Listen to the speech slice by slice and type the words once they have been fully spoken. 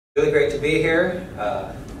Really great to be here.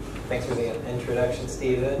 Thanks for the introduction,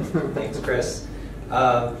 Stephen. Thanks, Chris.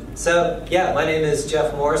 Yeah, my name is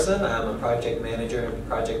Jeff Morrison. I'm a project manager and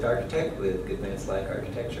project architect with Goode Slyke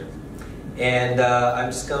Architecture. And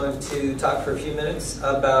I'm just going to talk for a few minutes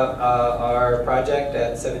about our project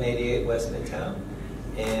at 788 West Midtown.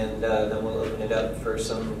 And then we'll open it up for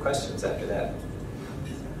some questions after that.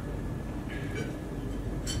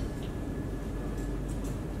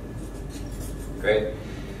 Great.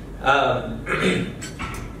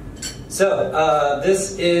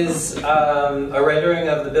 This is a rendering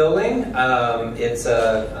of the building. It's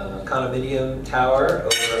a condominium tower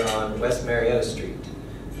over on West Marietta Street.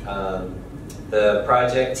 The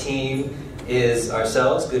project team is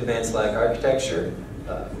ourselves, Goode Slyke Architecture,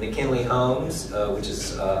 McKinley Homes, which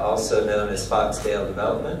is also known as Foxdale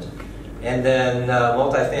Development, and then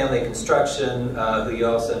Multifamily Construction, who you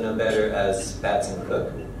also know better as Batson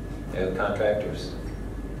Cook. They're the contractors.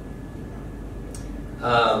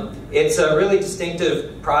 It's a really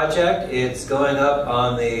distinctive project. It's going up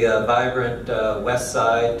on the vibrant west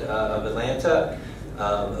side of Atlanta,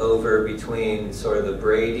 over between sort of the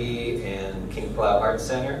Brady and King Plow Arts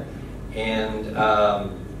Center. And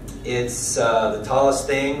it's the tallest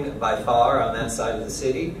thing by far on that side of the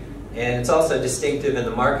city. And it's also distinctive in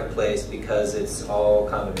the marketplace because it's all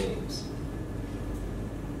condominiums.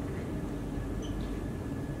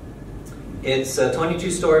 It's a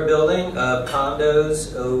 22-story building of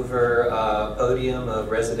condos over a podium of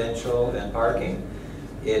residential and parking.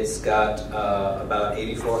 It's got about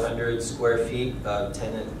 8,400 square feet of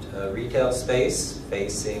tenant retail space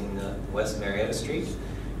facing West Marietta Street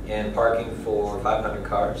and parking for 500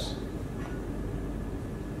 cars.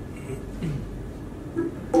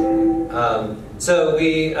 So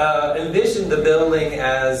we envisioned the building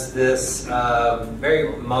as this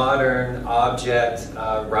very modern object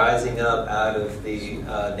rising up out of the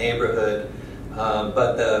neighborhood,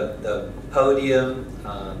 but the podium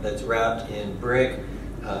that's wrapped in brick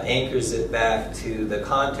anchors it back to the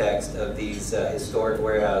context of these historic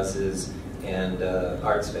warehouses and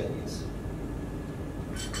arts venues.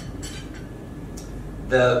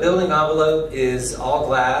 The building envelope is all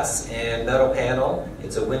glass and metal panel.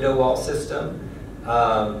 It's a window wall system.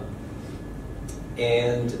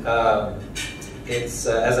 It's,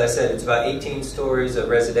 as I said, it's about 18 stories of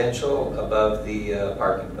residential above the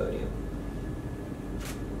parking podium.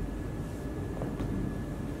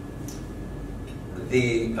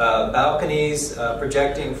 The balconies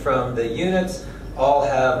projecting from the units all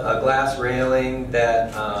have a glass railing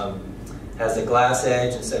that has a glass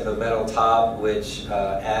edge instead of a metal top, which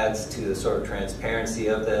adds to the sort of transparency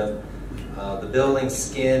of them. The building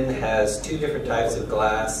skin has two different types of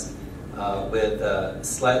glass with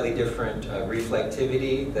slightly different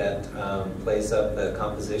reflectivity that plays up the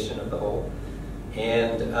composition of the whole.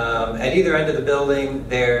 And at either end of the building,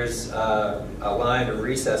 there's a line of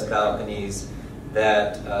recessed balconies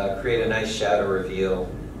that create a nice shadow reveal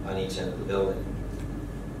on each end of the building.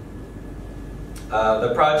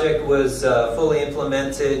 The project was fully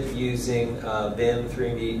implemented using BIM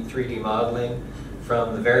 3D modeling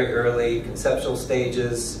from the very early conceptual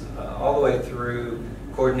stages all the way through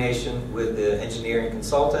coordination with the engineering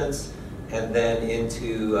consultants and then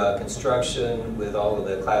into construction with all of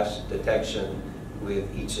the clash detection with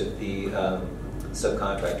each of the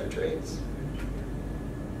subcontractor trades.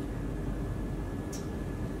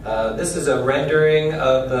 This is a rendering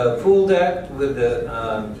of the pool deck with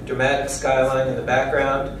the dramatic skyline in the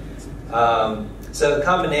background. So the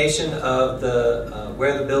combination of the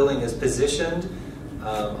where the building is positioned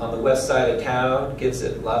on the west side of town gives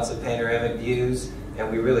it lots of panoramic views,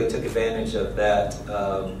 and we really took advantage of that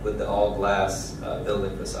with the all-glass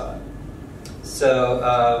building facade.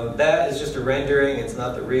 So that is just a rendering. It's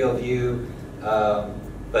not the real view,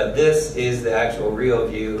 but this is the actual real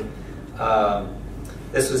view.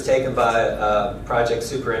 This was taken by a project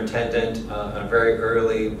superintendent on a very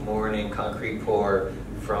early morning concrete pour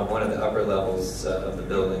from one of the upper levels of the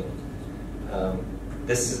building.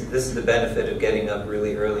 This is the benefit of getting up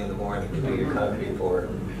really early in the morning to do your concrete pour.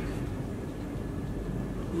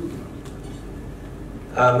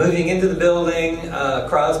 Moving into the building,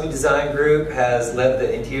 Crosby Design Group has led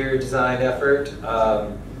the interior design effort.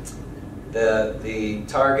 The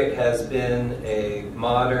target has been a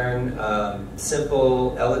modern,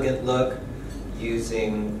 simple, elegant look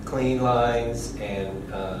using clean lines and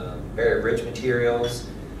very rich materials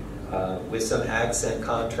with some accent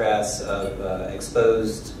contrasts of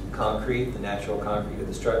exposed concrete, the natural concrete of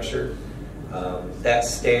the structure. That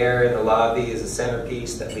stair in the lobby is a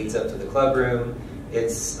centerpiece that leads up to the clubroom.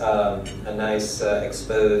 It's a nice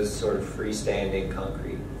exposed sort of freestanding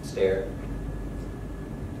concrete stair.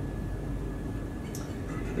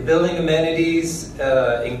 The building amenities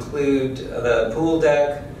include the pool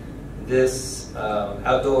deck, this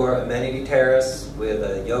outdoor amenity terrace with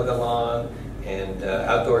a yoga lawn and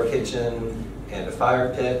outdoor kitchen and a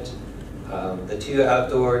fire pit. The two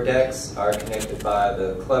outdoor decks are connected by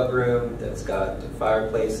the club room that's got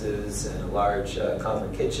fireplaces and a large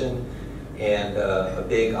common kitchen and a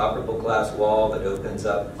big operable glass wall that opens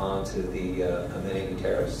up onto the amenity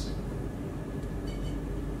terrace.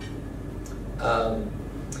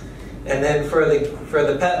 And then for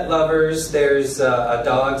the pet lovers, there's a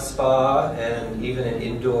dog spa and even an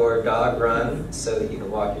indoor dog run, so that you can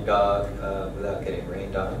walk your dog without getting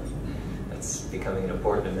rained on. That's becoming an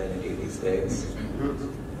important amenity these days.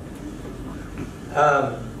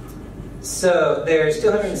 So there's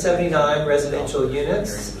 279 residential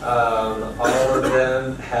units. All of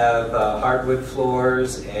them have hardwood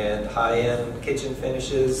floors and high-end kitchen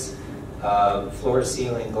finishes,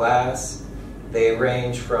 floor-to-ceiling glass. They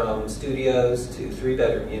range from studios to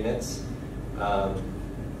 3-bedroom units.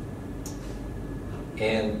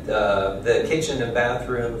 And the kitchen and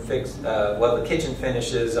bathroom the kitchen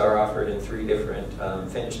finishes are offered in 3 different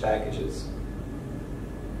finish packages.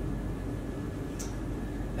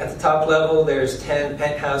 At the top level, there's 10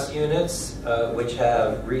 penthouse units, which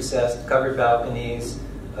have recessed covered balconies,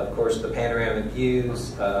 of course the panoramic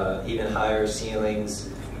views, even higher ceilings,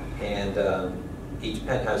 and each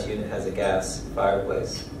penthouse unit has a gas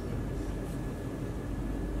fireplace.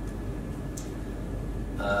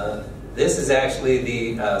 This is actually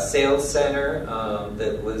the sales center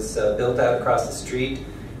that was built out across the street.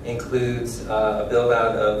 Includes a build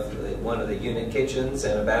out of one of the unit kitchens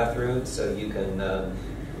and a bathroom, so you can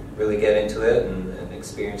really get into it and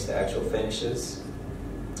experience the actual finishes.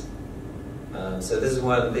 So this is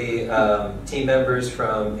one of the team members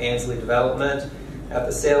from Ansley Development at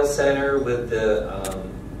the sales center with the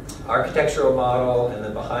architectural model, and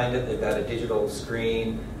then behind it they've got a digital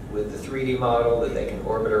screen with the 3D model that they can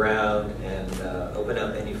orbit around and open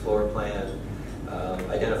up any floor plan,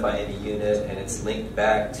 identify any unit, and it's linked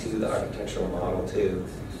back to the architectural model too.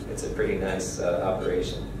 It's a pretty nice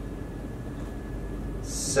operation.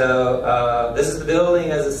 So this is the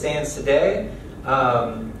building as it stands today.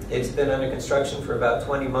 It's been under construction for about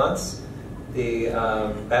 20 months. The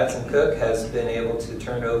Batson Cook has been able to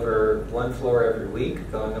turn over 1 floor every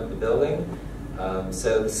week going up the building.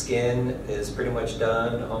 So the skin is pretty much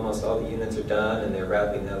done. Almost all the units are done, and they're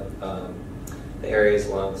wrapping up the areas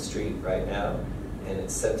along the street right now. And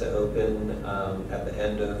it's set to open at the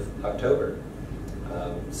end of October.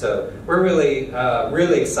 So we're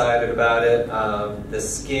really excited about it. The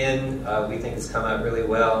skin we think has come out really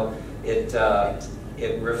well.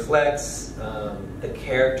 It reflects the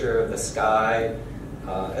character of the sky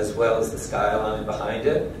as well as the skyline behind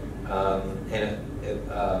it, and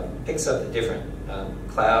it picks up the different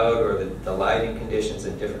cloud or the lighting conditions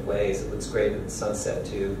in different ways. It looks great in the sunset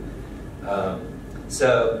too.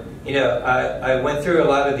 So, you know, I went through a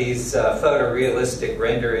lot of these photorealistic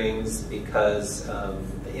renderings because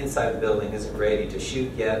the inside of the building isn't ready to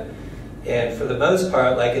shoot yet. And for the most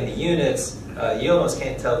part, like in the units, you almost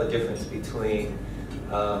can't tell the difference between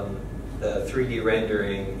the 3D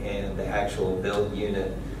rendering and the actual built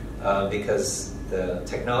unit because the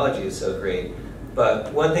technology is so great.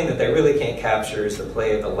 But one thing that they really can't capture is the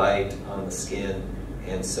play of the light on the skin,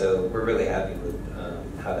 and so we're really happy with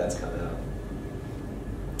how that's come out.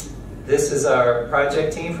 This is our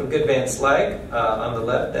project team from Goode Van Slyke. On the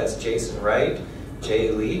left, that's Jason Wright,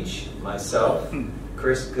 Jay Leach, myself,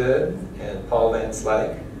 Chris Goode, and Paul Van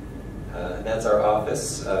Slyke. And that's our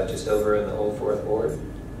office just over in the Old Fourth Ward.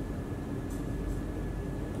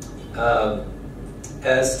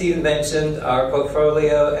 As Steve mentioned, our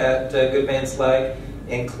portfolio at Goode Van Slyke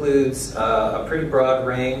includes a pretty broad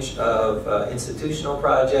range of institutional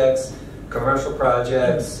projects, commercial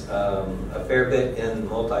projects, a fair bit in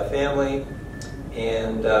multifamily,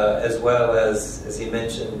 and as well as he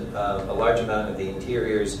mentioned, a large amount of the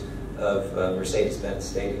interiors of Mercedes-Benz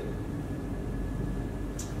Stadium.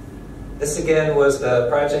 This again was the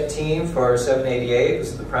project team for 788. This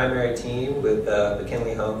is the primary team with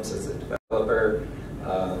McKinley Homes as a developer,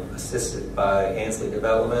 assisted by Ansley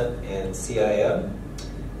Development and CIM,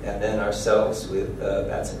 and then ourselves with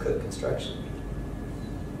Batson Cook Construction.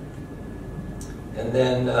 And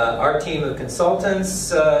then our team of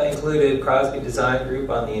consultants included Crosby Design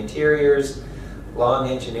Group on the interiors, Long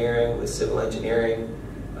Engineering with civil engineering,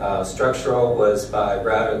 structural was by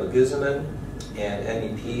Browder Leguzeman, and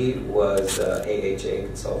MEP was AHA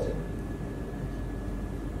Consulting.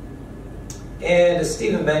 And as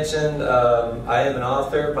Stephen mentioned, I am an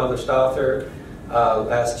author, published author.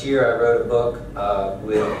 Last year I wrote a book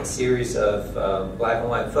with a series of black and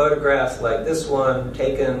white photographs like this one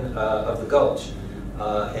taken of the Gulch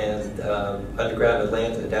and underground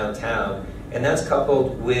Atlanta downtown. And that's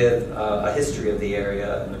coupled with a history of the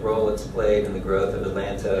area and the role it's played in the growth of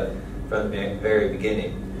Atlanta from the very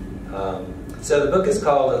beginning. So the book is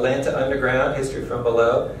called Atlanta Underground, History from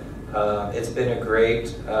Below. It's been a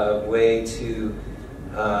great way to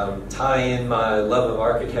tie in my love of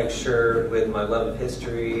architecture with my love of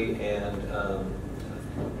history and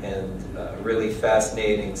really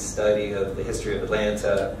fascinating study of the history of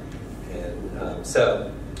Atlanta. And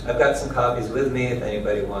so I've got some copies with me if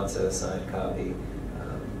anybody wants a signed copy.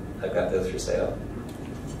 I've got those for sale.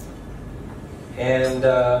 And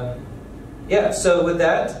yeah, so with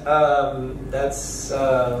that, that's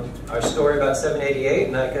our story about 788,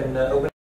 and I can open